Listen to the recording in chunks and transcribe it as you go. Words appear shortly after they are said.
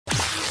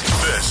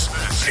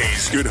This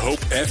is Good Hope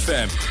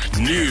FM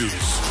News.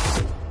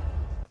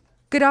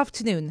 Good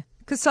afternoon.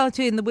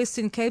 Cosatu in the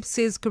Western Cape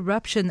says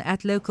corruption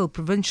at local,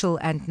 provincial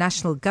and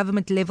national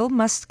government level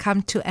must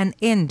come to an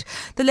end.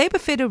 The Labour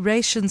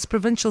Federation's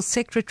Provincial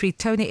Secretary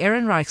Tony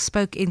Ehrenreich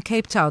spoke in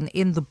Cape Town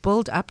in the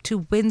build-up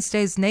to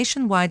Wednesday's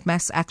nationwide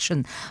mass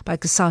action by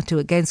Cosatu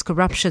against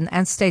corruption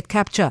and state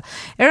capture.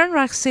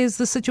 Ehrenreich says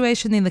the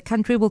situation in the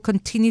country will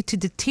continue to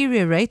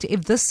deteriorate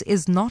if this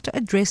is not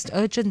addressed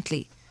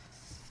urgently.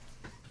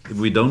 If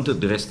we don't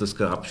address this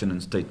corruption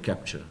and state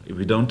capture, if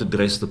we don't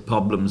address the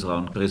problems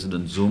around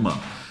President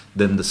Zuma,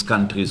 then this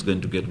country is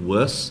going to get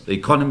worse, the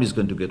economy is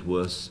going to get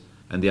worse,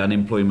 and the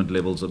unemployment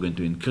levels are going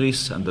to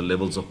increase, and the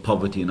levels of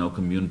poverty in our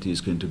community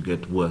is going to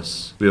get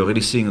worse. We're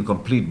already seeing a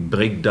complete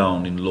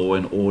breakdown in law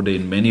and order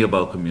in many of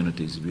our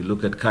communities. If you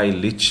look at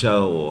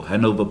Khayelitsha or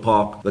Hanover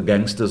Park, the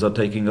gangsters are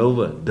taking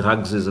over.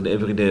 Drugs is an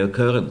everyday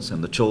occurrence,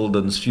 and the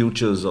children's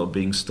futures are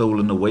being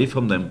stolen away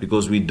from them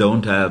because we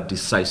don't have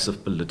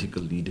decisive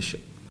political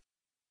leadership.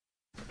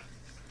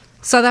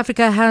 South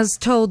Africa has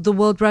told the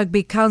World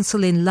Rugby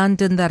Council in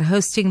London that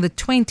hosting the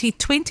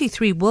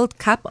 2023 World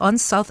Cup on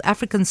South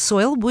African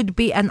soil would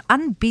be an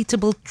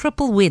unbeatable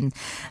triple win.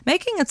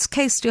 Making its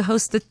case to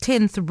host the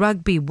 10th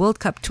Rugby World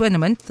Cup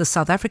tournament, the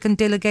South African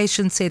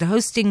delegation said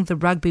hosting the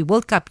Rugby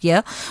World Cup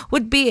here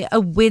would be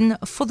a win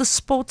for the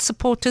sport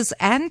supporters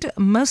and,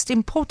 most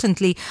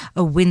importantly,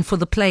 a win for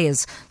the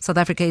players. South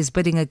Africa is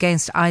bidding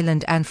against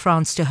Ireland and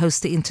France to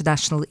host the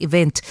international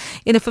event.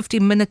 In a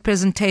 15-minute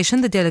presentation,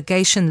 the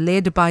delegation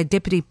led by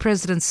Deputy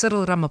President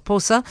Cyril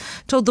Ramaphosa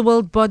told the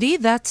world body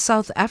that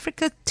South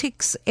Africa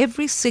ticks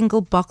every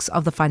single box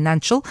of the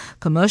financial,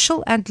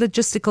 commercial and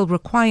logistical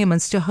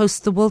requirements to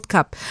host the World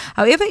Cup.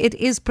 However, it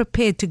is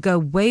prepared to go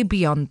way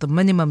beyond the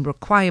minimum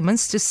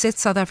requirements to set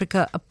South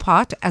Africa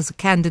apart as a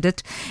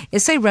candidate,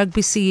 SA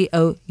Rugby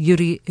CEO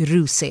Yuri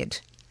Roux said.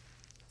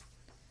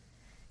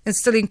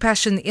 Instilling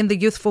passion in the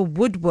youth for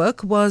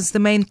woodwork was the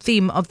main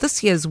theme of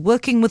this year's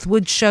Working with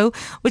Wood show,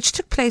 which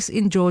took place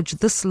in George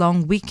this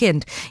long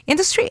weekend.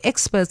 Industry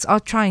experts are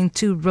trying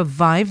to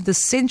revive the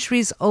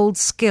centuries-old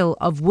skill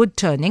of wood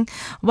turning.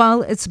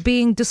 While it's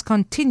being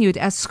discontinued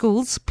at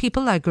schools,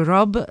 people like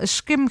Rob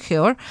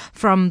Schrimcheur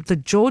from the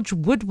George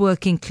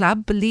Woodworking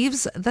Club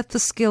believes that the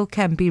skill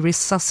can be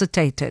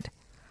resuscitated.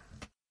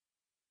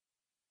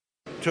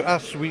 To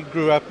us, we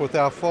grew up with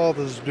our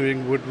fathers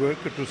doing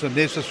woodwork. It was a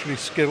necessary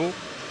skill,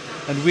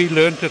 and we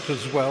learnt it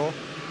as well.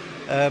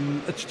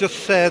 It's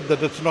just sad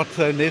that it's not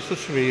so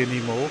necessary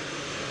anymore,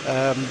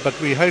 but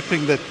we're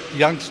hoping that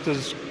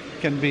youngsters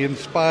can be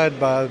inspired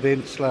by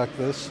events like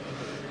this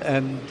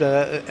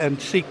and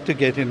seek to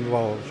get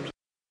involved.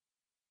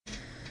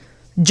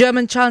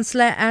 German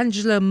Chancellor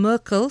Angela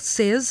Merkel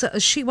says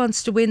she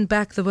wants to win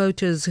back the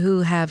voters who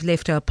have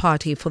left her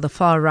party for the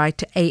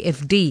far-right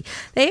AFD.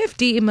 The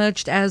AFD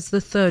emerged as the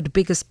third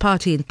biggest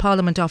party in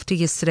parliament after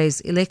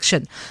yesterday's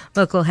election.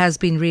 Merkel has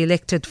been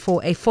re-elected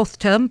for a fourth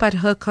term, but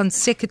her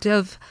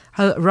conservative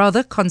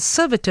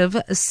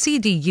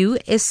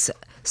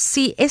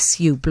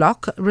CSU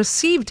bloc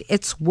received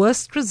its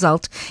worst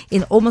result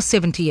in almost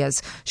 70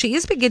 years. She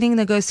is beginning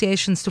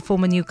negotiations to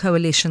form a new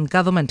coalition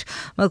government.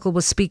 Merkel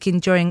was speaking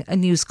during a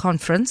news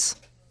conference.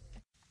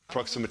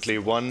 Approximately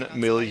 1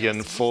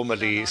 million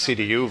formerly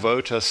CDU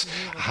voters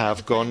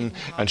have gone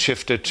and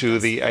shifted to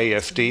the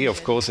AFD.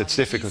 Of course, it's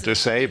difficult to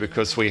say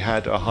because we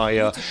had a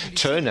higher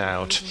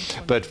turnout,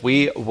 but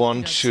we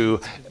want to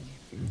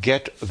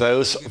get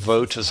those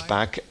voters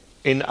back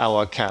in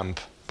our camp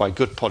by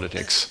good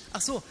politics.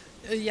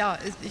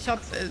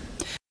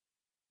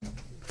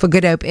 For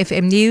Good Hope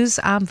FM News,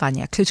 I'm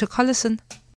Vanya Kluter-Collison.